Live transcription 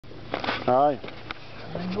Aye.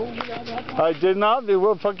 I did not. They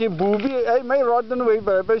were fucking booby. Hey, my rod didn't wait,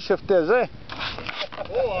 but I better shift this, eh?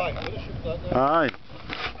 Oh, aye. Better shift that there. Aye.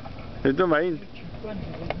 You don't mind.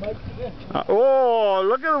 Oh,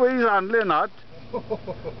 look at the way he's handling that.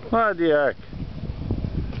 What the heck?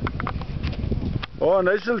 Oh,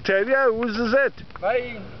 nice little terrier. Whose is it?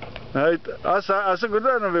 Mine. Right. That's a good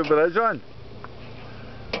one of it, but John.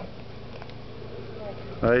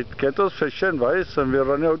 Right, get those fish in, boys, and we're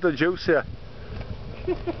running out of juice here.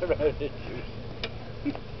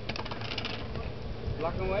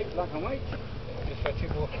 Black and white, black and white. Just let you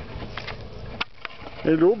go.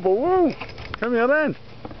 Hello, Bowo. Come here then.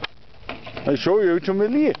 I'll show you to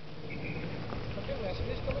Millie.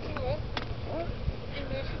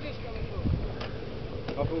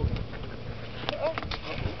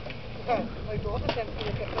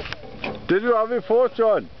 Did you have it for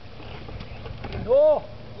John? No.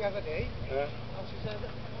 The other day. Yeah. And she said,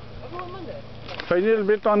 "I've got a Monday." Find it a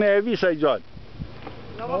bit on the heavy side, John.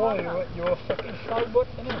 No, you were fucking stalwart,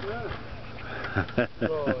 innit? Yeah.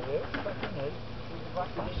 Oh, yeah, fucking hell.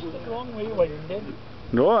 That's the wrong way you winded.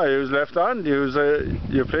 No, he was left hand. He was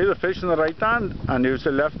you play the fish in the right hand, and he was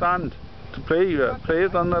the left hand to play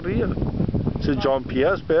it on the reel. So John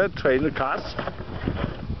Pierce bird trying to cast.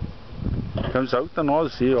 Comes out and all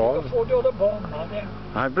see all.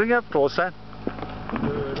 I bring up closer.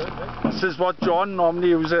 This is what John normally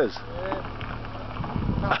uses.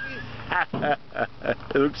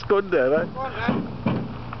 It looks good there, right?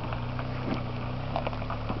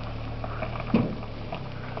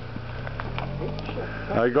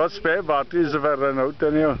 I got spare batteries if I run out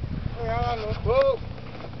anyway.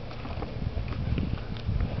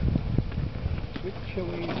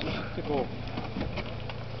 To go.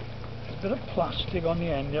 There's a bit of plastic on the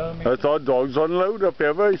end there. I thought dogs weren't allowed up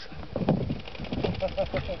here, boys.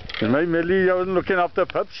 And my Millie wasn't looking after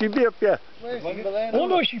pups, she'd be up here. Oh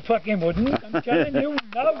no, she fucking wouldn't. I'm telling you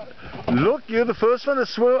now. Look, you're the first one to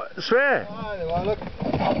swear. Look.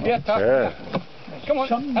 Yeah, tough. Yeah. Come on,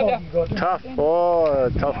 Tough. Oh,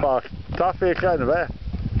 tough kind of eh?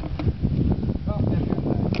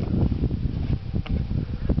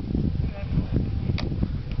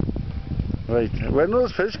 Right, when are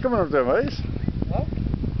those fish coming up there, boys? What?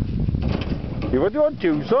 What do you want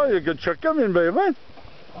to? So you can chuck them in, baby.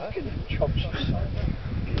 Chops.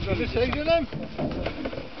 Is that the size of them?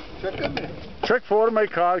 Chuck them in. Check for my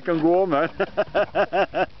car can go, man.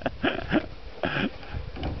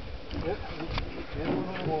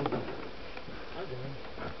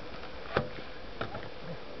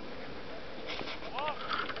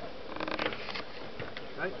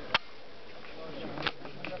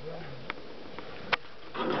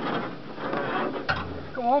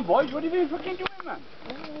 Come on, boys, what are you been fucking doing, man?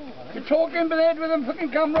 You're talking blade with them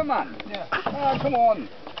fucking cameraman. Yeah. Ah, come on.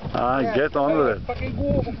 Ah, get on with it. Fucking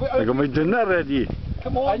go. I got my dinner ready.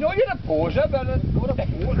 Come on. I know you're a poser, but go to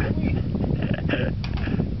pose.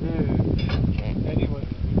 Anyway.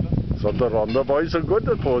 So the Ronda boys are good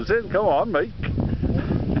at posing. Come on, Mike.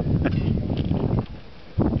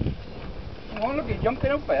 Come on, look, you're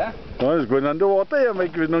jumping up there. Oh, he's going underwater here,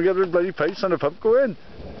 Mike. We don't get a bloody face on the pump going.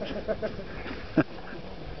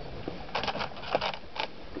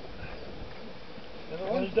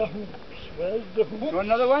 Where's the hooks? Where's the hooks? You want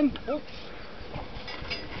another one? Hooks.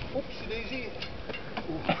 Hooks, easy.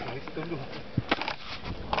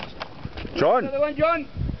 John. Another one, John.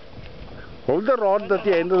 Hold the rod at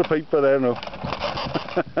the end of the pipe there now.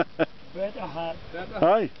 Better hat.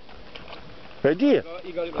 Aye. Ready?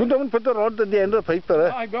 Go down and put the rod at the end of the pipe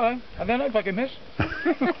there. I got it. And then I fucking miss.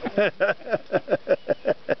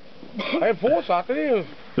 I had 4 Saturday.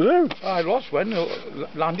 Hello? I lost one,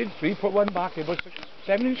 landed 3, put one back, it was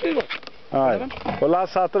 7 inches. Aye. Well,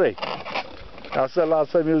 last Saturday. That's the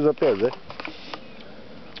last time he was up there, is it?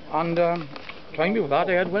 And trying before that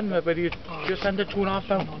I had one, but he just under 2.5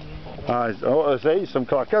 pounds. Aye. Oh, I say, some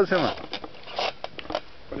crackers, him.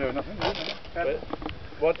 But there was nothing to do,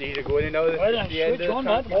 what do you go in now? Well, switch on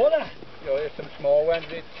that water. You know, there's some small ones,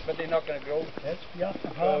 but they're not going to grow. Yes, we have to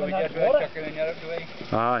have that water. In there,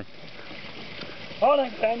 aye. All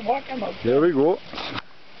right, then, walk them up. There we go.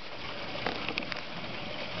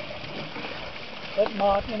 That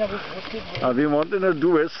Martin, I've been wanting to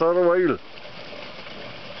do it for a while.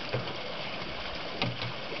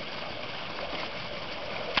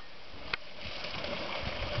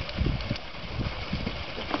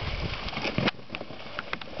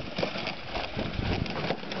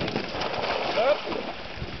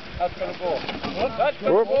 That's going to go. That's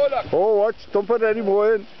going to go, look. Oh, watch. Don't put any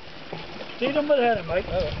more in. See them with her, mate.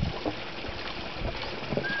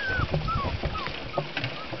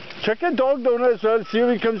 Check your dog down there as well, see if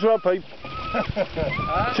he comes through a pipe.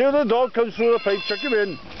 See if the dog comes through the pipe, check him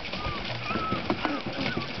in.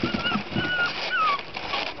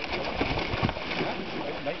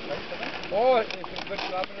 Oh, it's a good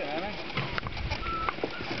slap in it, eh?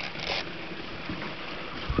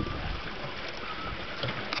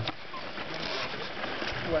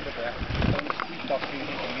 Under there. Stop feeding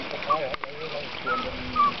and meet the fire.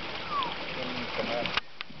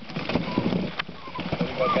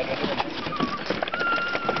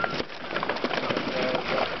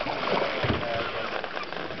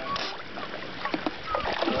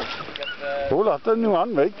 Oh, that's a new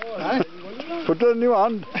hand, mate. Put a new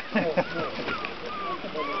hand. Hang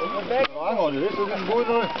on, this isn't going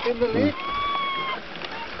in the leak.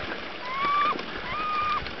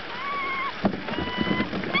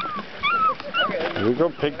 We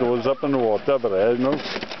can pick those up in the water, but I know.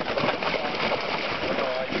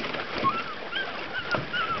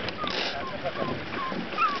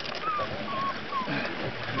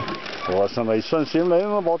 Oh, that's a nice one. See him laying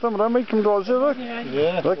on the bottom, right? Make him towards you, look.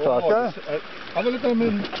 Yeah. Look, cracker. Have a look at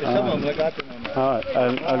them. Some of them like that. Alright,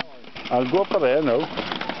 I'll go up there now.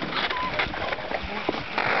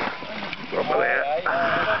 Go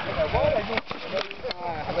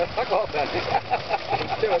up there.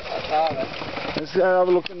 Let's have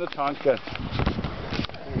a look in the tank then.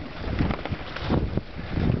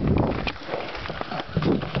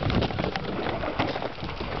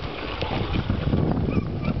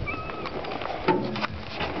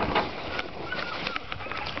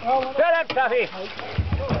 Shut up, Tuffy!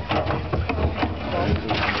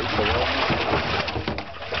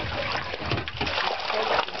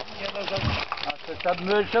 That's a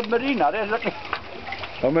submarine, that is, look.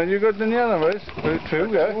 How many you got in the other, boys? Two,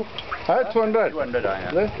 yeah? 200. 200,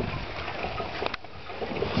 I know.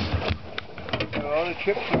 A lot of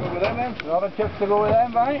chips to go with them, then. A lot of chips to go with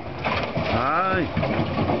them, right? Aye.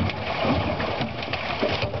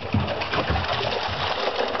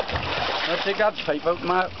 Let's take that pipe out,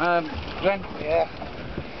 Glenn. Yeah.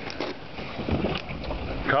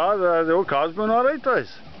 The old car's been alright,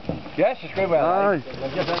 guys? Yes, it's going well. Aye.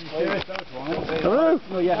 Hello?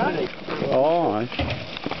 No, yesterday. Oh, aye.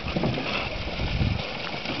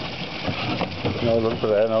 No, look for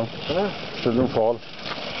there now. So don't fall.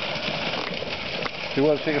 Do you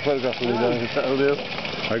want to take a photograph of it? Settle there.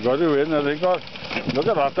 I got you in, I think. Look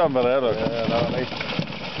at that down there, look. Yeah, that's nice.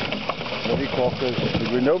 Bloody corkers.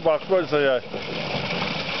 We know backwards, so yeah.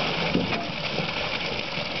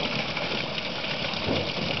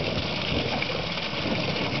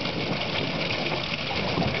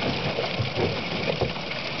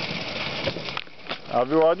 Have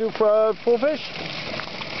you had you for fish?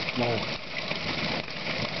 No.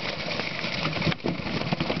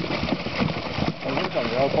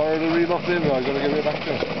 I'll borrow the reel off there, but I've got to give it back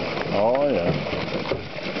to him. Oh, yeah.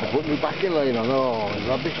 I put my back in line on, oh,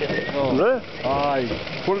 rubbish. Oh. Really? Aye.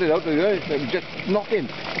 Pulled it out of there, it was just knocking.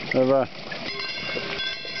 Never.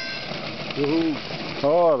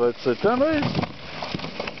 Oh, that's it then, right?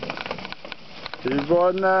 You've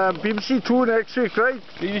got BBC 2 next week, right?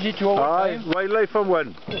 BBC 2 what Aye, time? Wildlife on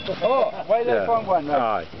 1. Oh, Wildlife on 1,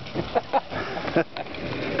 right. Aye.